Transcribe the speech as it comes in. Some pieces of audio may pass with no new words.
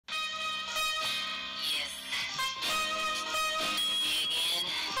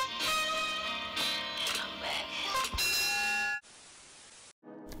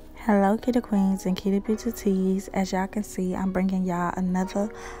Hello kitty queens and kitty beauties. As y'all can see, I'm bringing y'all another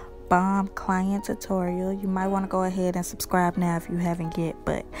bomb client tutorial. You might want to go ahead and subscribe now if you haven't yet,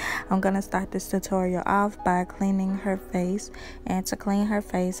 but I'm gonna start this tutorial off by cleaning her face. And to clean her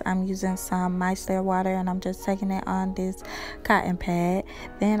face, I'm using some micellar water and I'm just taking it on this cotton pad.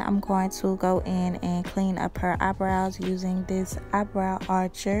 Then I'm going to go in and clean up her eyebrows using this eyebrow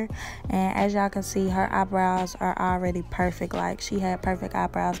archer. And as y'all can see, her eyebrows are already perfect. Like, she had perfect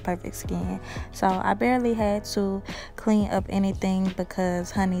eyebrows, perfect skin, so I barely had to clean up anything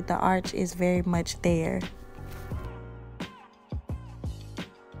because honey, the arch is very much there.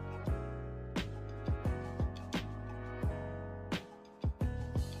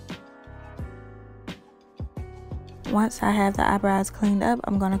 Once I have the eyebrows cleaned up,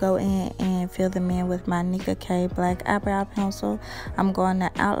 I'm going to go in and fill them in with my Nicka K black eyebrow pencil. I'm going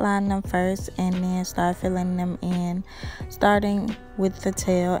to outline them first and then start filling them in, starting with the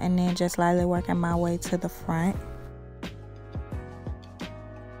tail and then just lightly working my way to the front.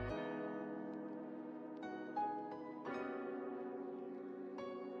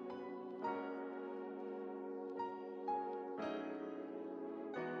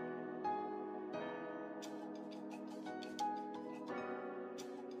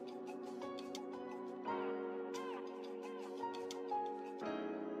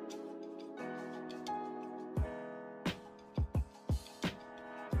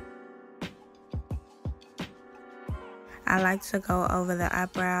 I like to go over the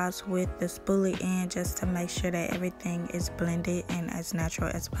eyebrows with the spoolie end just to make sure that everything is blended and as natural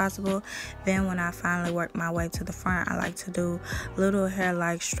as possible. Then when I finally work my way to the front, I like to do little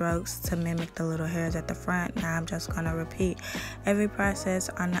hair-like strokes to mimic the little hairs at the front. Now I'm just going to repeat every process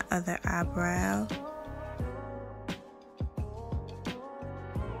on the other eyebrow.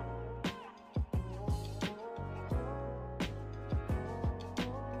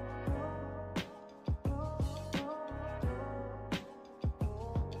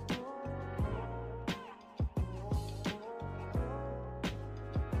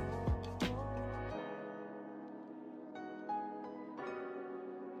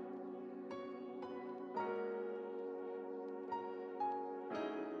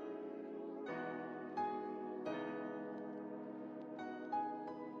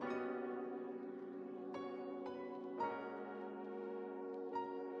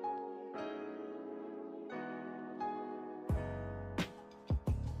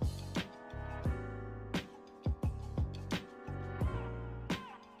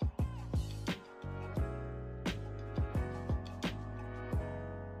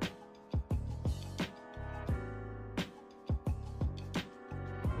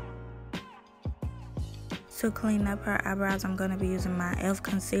 To clean up her eyebrows, I'm going to be using my e.l.f.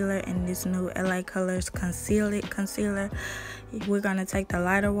 concealer in this new LA Colors Conceal It concealer. We're going to take the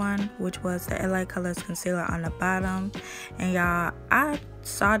lighter one, which was the LA Colors concealer on the bottom. And y'all, I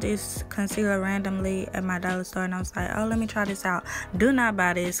saw this concealer randomly at my dollar store and I was like, oh, let me try this out. Do not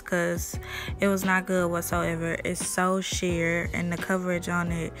buy this because it was not good whatsoever. It's so sheer and the coverage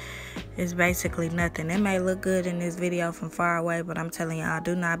on it is basically nothing. It may look good in this video from far away, but I'm telling y'all,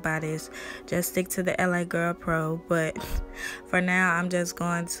 do not buy this. Just stick to the LA Girl Pro. But for now, I'm just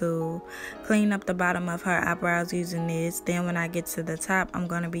going to clean up the bottom of her eyebrows using this. Then when I get to the top, I'm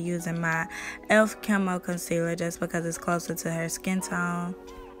going to be using my e.l.f. Camo concealer just because it's closer to her skin tone.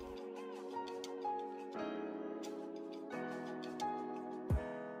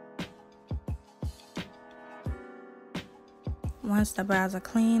 Once the brows are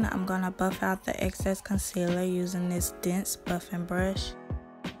clean, I'm going to buff out the excess concealer using this dense buffing brush.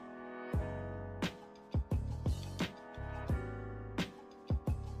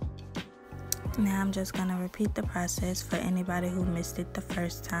 Now I'm just going to repeat the process for anybody who missed it the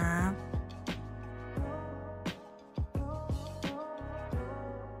first time.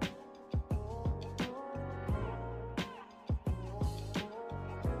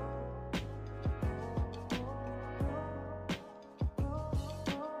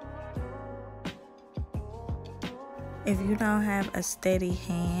 If you don't have a steady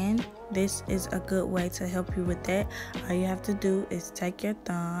hand, this is a good way to help you with that. All you have to do is take your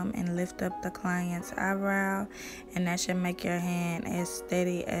thumb and lift up the client's eyebrow, and that should make your hand as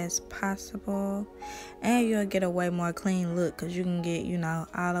steady as possible. And you'll get a way more clean look because you can get, you know,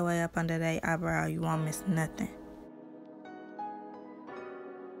 all the way up under that eyebrow. You won't miss nothing.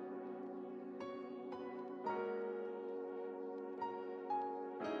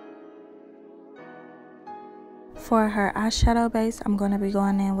 For her eyeshadow base, I'm going to be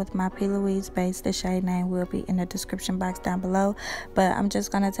going in with my P.louise base. The shade name will be in the description box down below. But I'm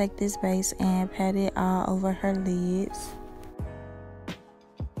just going to take this base and pat it all over her lids.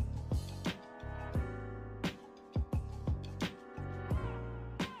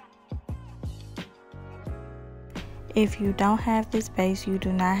 If you don't have this base, you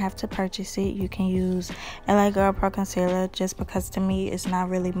do not have to purchase it. You can use LA Girl Pro Concealer, just because to me it's not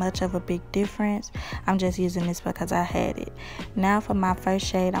really much of a big difference. I'm just using this because I had it. Now for my first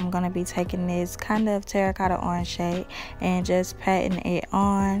shade, I'm going to be taking this kind of terracotta orange shade and just patting it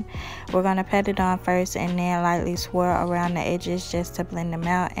on. We're going to pat it on first and then lightly swirl around the edges just to blend them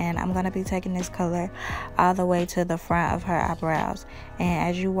out. And I'm going to be taking this color all the way to the front of her eyebrows. And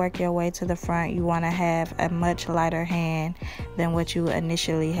as you work your way to the front, you want to have a much lighter hand than what you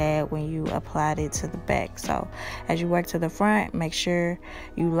initially had when you applied it to the back. So as you work to the front, make sure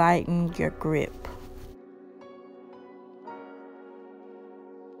you lighten your grip.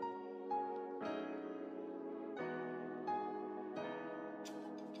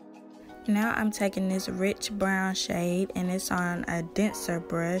 Now I'm taking this rich brown shade and it's on a denser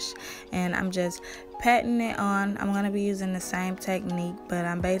brush, and I'm just patting it on. I'm going to be using the same technique, but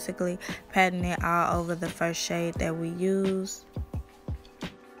I'm basically patting it all over the first shade that we used.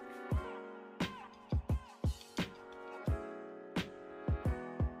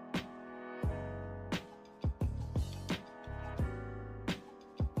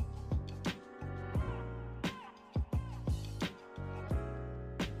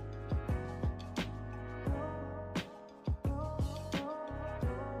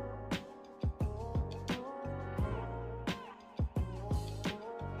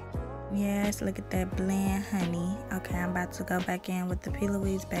 Yes, look at that blend, honey. Okay, I'm about to go back in with the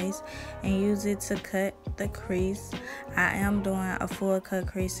P.louise base and use it to cut the crease. I am doing a full cut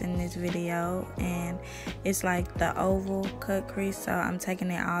crease in this video, and it's like the oval cut crease, so I'm taking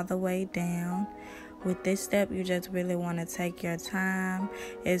it all the way down. With this step, you just really want to take your time.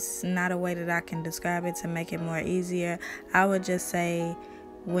 It's not a way that I can describe it to make it more easier. I would just say,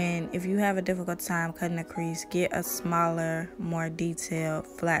 if you have a difficult time cutting a crease, get a smaller, more detailed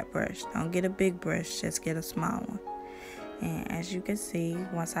flat brush. Don't get a big brush, just get a small one. And as you can see,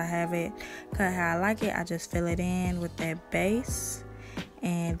 once I have it cut how I like it, I just fill it in with that base,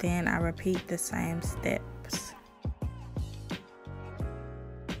 and then I repeat the same steps.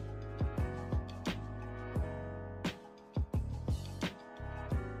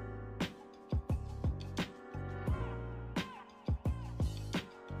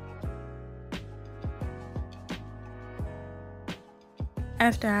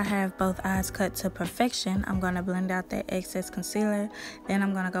 After I have both eyes cut to perfection, I'm going to blend out that excess concealer. Then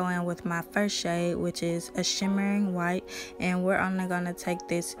I'm going to go in with my first shade, which is a shimmering white. And we're only going to take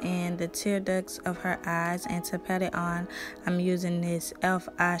this in the tear ducts of her eyes. And to pat it on, I'm using this e.l.f.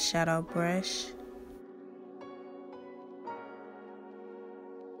 eyeshadow brush.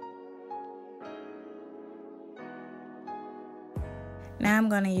 Now I'm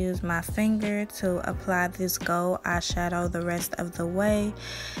going to use my finger to apply this gold eyeshadow the rest of the way.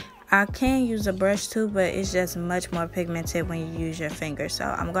 I can use a brush too, but it's just much more pigmented when you use your finger. So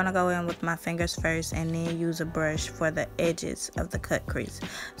I'm going to go in with my fingers first and then use a brush for the edges of the cut crease,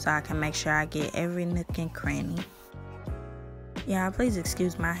 so I can make sure I get every nook and cranny. Yeah, please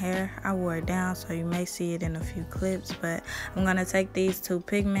excuse my hair. I wore it down, so you may see it in a few clips, but I'm going to take these two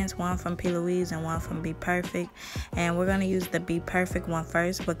pigments, one from P.louise and one from Be Perfect, and we're going to use the Be Perfect one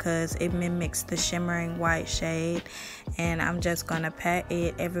first because it mimics the shimmering white shade, and I'm just going to pat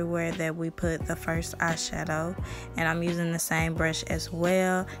it everywhere that we put the first eyeshadow, and I'm using the same brush as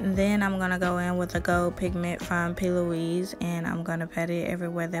well. And then I'm going to go in with the gold pigment from P.louise, and I'm going to pat it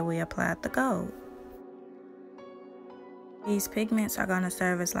everywhere that we applied the gold. These pigments are going to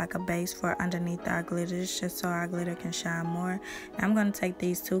serve as like a base for underneath our glitters, just so our glitter can shine more. Now I'm going to take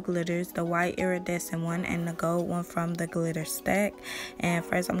these two glitters, the white iridescent one and the gold one from the glitter stack. And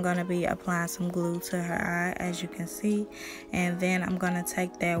first I'm going to be applying some glue to her eye, as you can see. And then I'm going to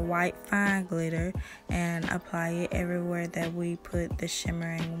take that white fine glitter and apply it everywhere that we put the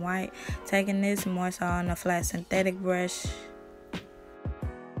shimmering white. Taking this more so on a flat synthetic brush.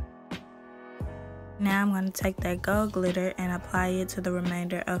 Now I'm going to take that gold glitter and apply it to the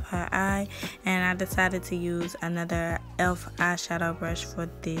remainder of her eye, and I decided to use another e.l.f. eyeshadow brush for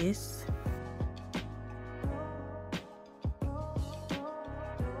this.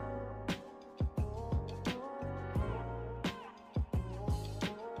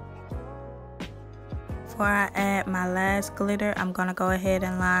 Before I add my last glitter, I'm going to go ahead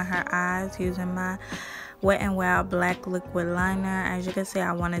and line her eyes using my Wet n Wild black liquid liner. As you can see,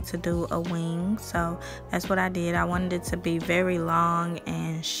 I wanted to do a wing, so that's what I did. I wanted it to be very long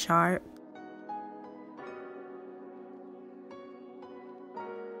and sharp.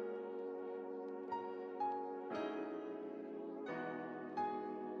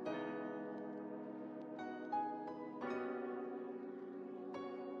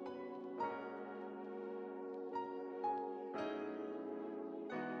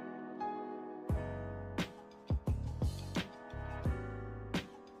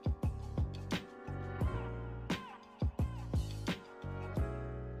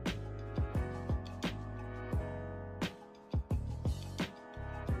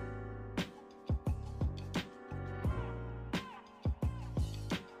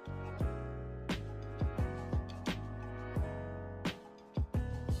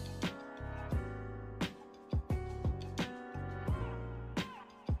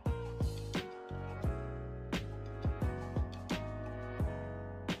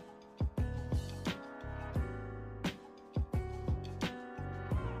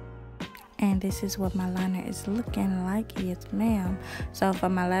 And this is what my liner is looking like. Yes, ma'am. So for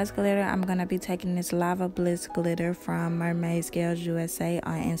my last glitter, I'm going to be taking this Lava Bliss glitter from Mermaid Scales USA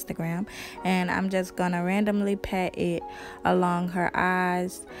on Instagram. And I'm just going to randomly pat it along her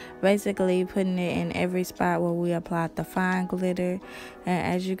eyes, basically putting it in every spot where we applied the fine glitter.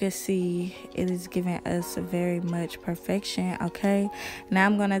 And as you can see, it is giving us very much perfection. Okay, now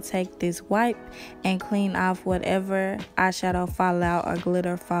I'm going to take this wipe and clean off whatever eyeshadow fallout or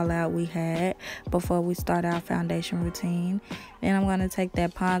glitter fallout we had before we start our foundation routine. Then I'm going to take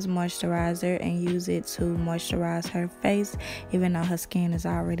that Pond's moisturizer and use it to moisturize her face, even though her skin is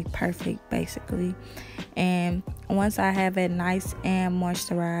already perfect basically. And once I have it nice and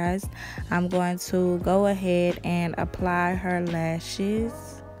moisturized, I'm going to go ahead and apply her lashes.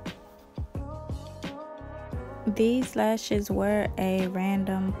 These lashes were a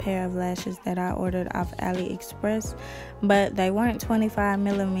random pair of lashes that I ordered off AliExpress, but they weren't 25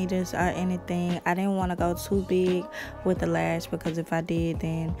 millimeters or anything. I didn't want to go too big with the lash because if I did,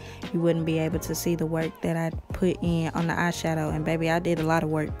 then you wouldn't be able to see the work that I put in on the eyeshadow. And baby, I did a lot of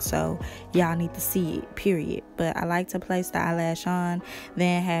work, so y'all need to see it, period. But I like to place the eyelash on,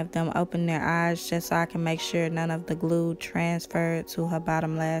 then have them open their eyes just so I can make sure none of the glue transferred to her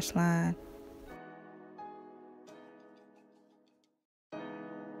bottom lash line.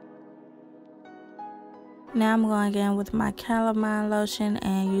 Now I'm going in with my calamine lotion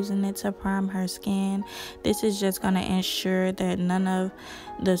and using it to prime her skin. This is just going to ensure that none of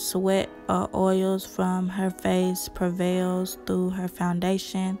the sweat or oils from her face prevails through her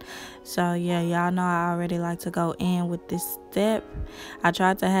foundation. So yeah, y'all know I already like to go in with this step. I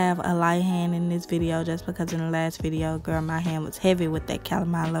tried to have a light hand in this video just because in the last video, girl, my hand was heavy with that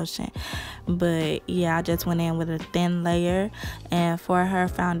calamine lotion. But yeah, I just went in with a thin layer. And for her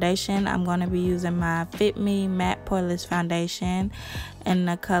foundation, I'm going to be using my Fit Me Matte Poreless Foundation in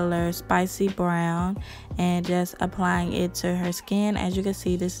the color Spicy Brown and just applying it to her skin. As you can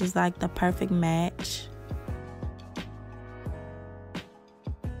see, this is like the perfect match.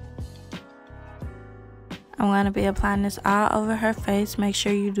 I'm going to be applying this all over her face. Make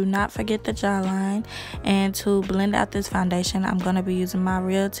sure you do not forget the jawline. And to blend out this foundation, I'm going to be using my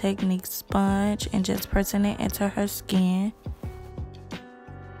Real Technique sponge and just pressing it into her skin.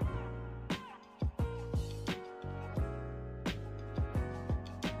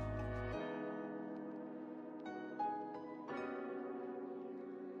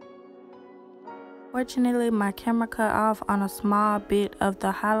 Fortunately, my camera cut off on a small bit of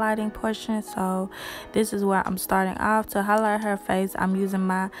the highlighting portion, so this is where I'm starting off. To highlight her face, I'm using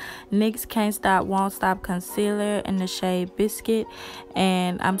my NYX Can't Stop Won't Stop concealer in the shade Biscuit,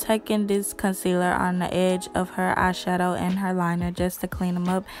 and I'm taking this concealer on the edge of her eyeshadow and her liner just to clean them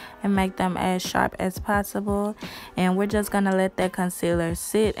up and make them as sharp as possible. And we're just gonna let that concealer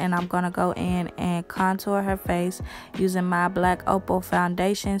sit, and I'm gonna go in and contour her face using my Black Opal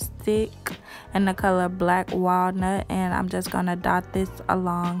foundation stick in the color Black Walnut, and I'm just gonna dot this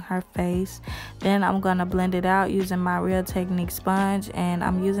along her face. Then I'm gonna blend it out using my Real Technique sponge, and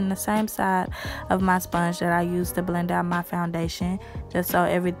I'm using the same side of my sponge that I used to blend out my foundation, just so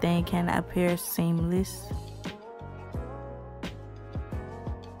everything can appear seamless.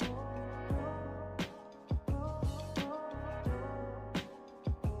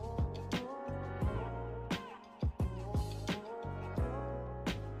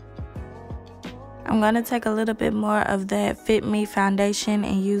 I'm going to take a little bit more of that Fit Me foundation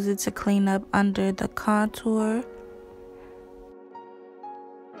and use it to clean up under the contour.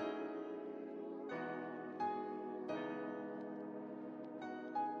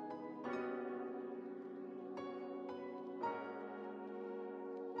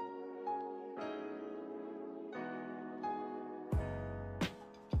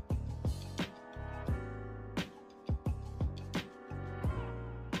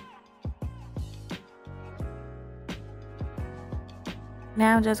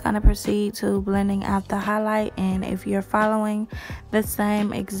 Now I'm just going to proceed to blending out the highlight, and if you're following the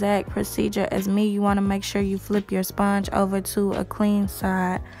same exact procedure as me, you want to make sure you flip your sponge over to a clean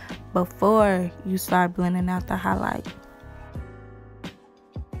side before you start blending out the highlight.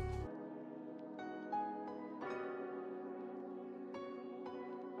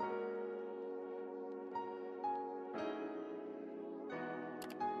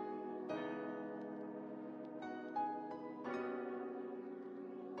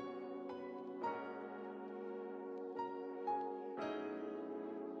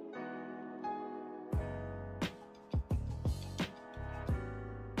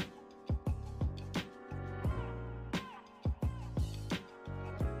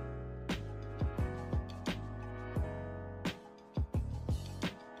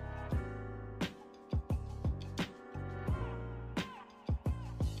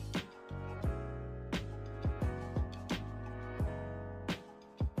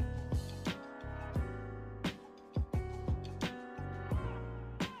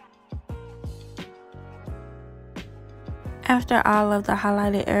 After all of the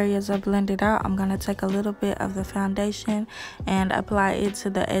highlighted areas are blended out, I'm going to take a little bit of the foundation and apply it to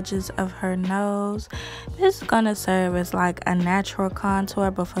the edges of her nose. This is going to serve as like a natural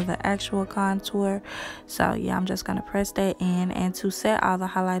contour before the actual contour. So yeah, I'm just going to press that in. And to set all the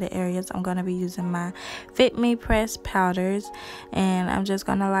highlighted areas, I'm going to be using my Fit Me pressed powders. And I'm just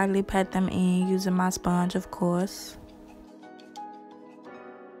going to lightly pat them in using my sponge, of course.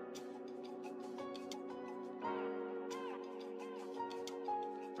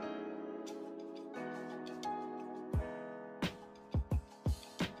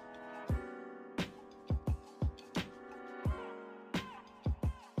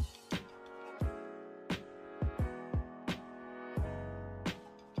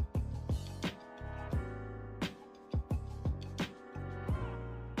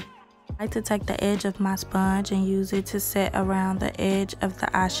 I like to take the edge of my sponge and use it to set around the edge of the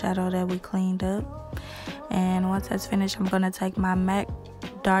eyeshadow that we cleaned up. And once that's finished, I'm going to take my MAC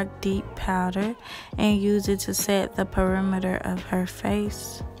Dark Deep powder and use it to set the perimeter of her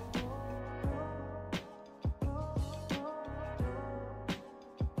face.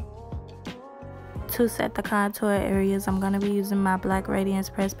 To set the contour areas, I'm going to be using my black radiance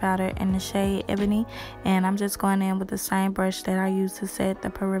pressed powder in the shade Ebony, and I'm just going in with the same brush that I used to set the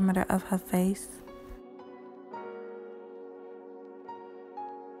perimeter of her face.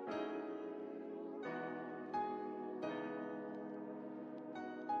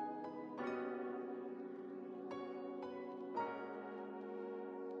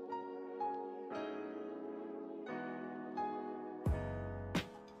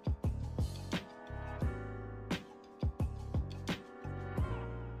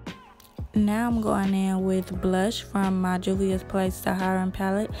 Now I'm going in with blush from my Juvias Saharan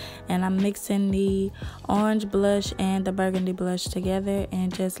palette, and I'm mixing the orange blush and the burgundy blush together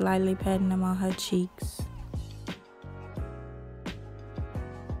and just lightly patting them on her cheeks.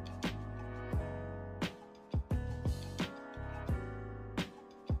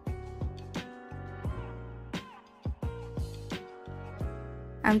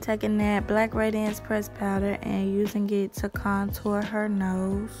 I'm taking that black radiance pressed powder and using it to contour her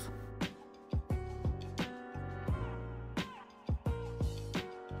nose.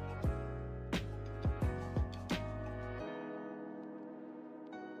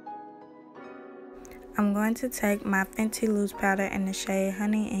 I'm going to take my P.louise powder in the shade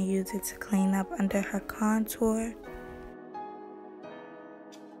Honey and use it to clean up under her contour.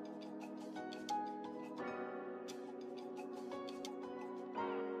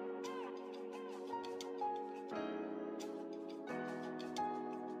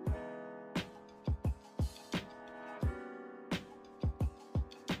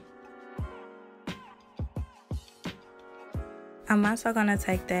 I'm also going to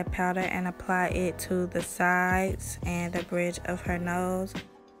take that powder and apply it to the sides and the bridge of her nose.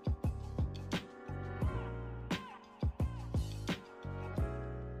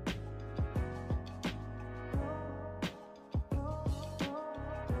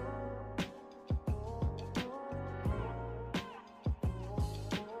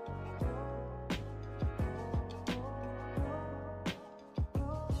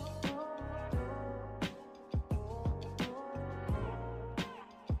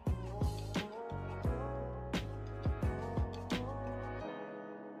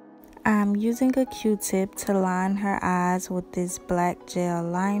 I'm using a Q-tip to line her eyes with this black gel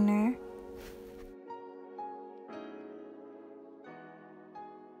liner.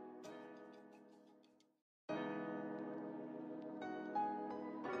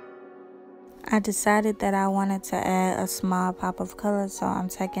 I decided that I wanted to add a small pop of color, so I'm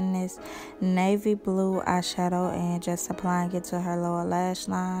taking this navy blue eyeshadow and just applying it to her lower lash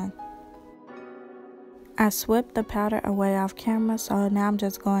line. I swept the powder away off camera, so now I'm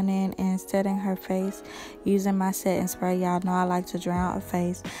just going in and setting her face using my setting spray. Y'all know I like to drown a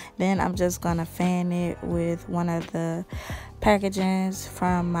face. Then I'm just going to fan it with one of the packagings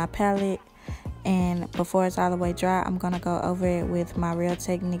from my palette. And before it's all the way dry, I'm going to go over it with my Real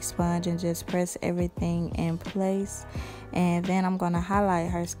Technique sponge and just press everything in place. And then I'm going to highlight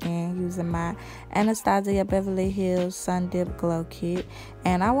her skin using my Anastasia Beverly Hills Sun Dip Glow Kit.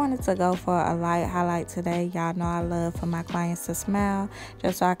 And I wanted to go for a light highlight today. Y'all know I love for my clients to smile,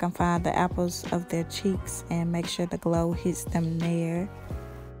 just so I can find the apples of their cheeks and make sure the glow hits them there.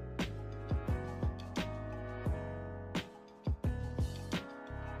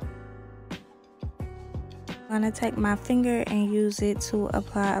 I'm going to take my finger and use it to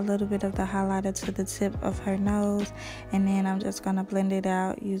apply a little bit of the highlighter to the tip of her nose, and then I'm just going to blend it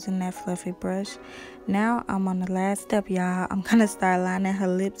out using that fluffy brush. Now I'm on the last step, y'all. I'm going to start lining her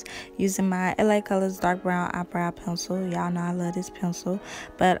lips using my LA Colors dark brown eyebrow pencil. Y'all know I love this pencil,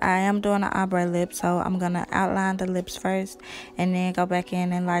 but I am doing an ombre lip, so I'm going to outline the lips first and then go back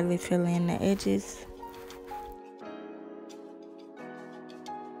in and lightly fill in the edges.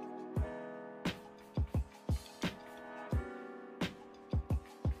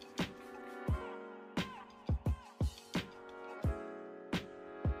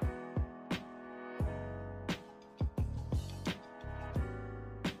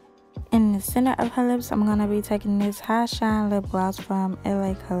 In the center of her lips, I'm going to be taking this High Shine lip gloss from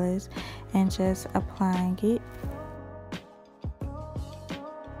LA Colors and just applying it.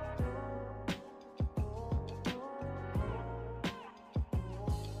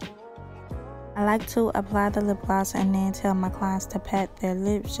 I like to apply the lip gloss and then tell my clients to pat their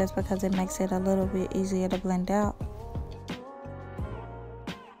lips just because it makes it a little bit easier to blend out.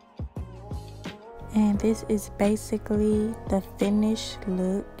 And this is basically the finished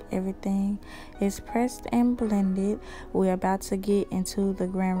look. Everything is pressed and blended. We're about to get into the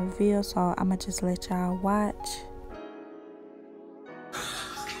grand reveal, so I'm gonna just let y'all watch.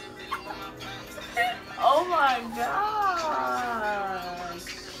 Oh my god.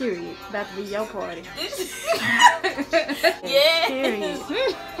 Period. About to be your party. Yeah. Period.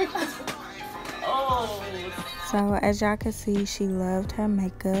 Oh. So as y'all can see, she loved her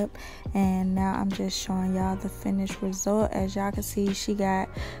makeup, and now I'm just showing y'all the finished result. As y'all can see, she got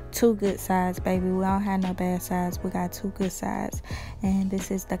 2 good sides, baby. We don't have no bad sides, we got 2 good sides. And this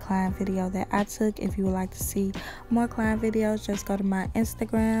is the client video that I took. If you would like to see more client videos, just go to my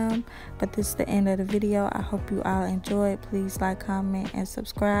Instagram. But this is the end of the video. I hope you all enjoyed. Please like, comment, and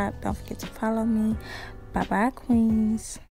subscribe. Don't forget to follow me. Bye bye, queens.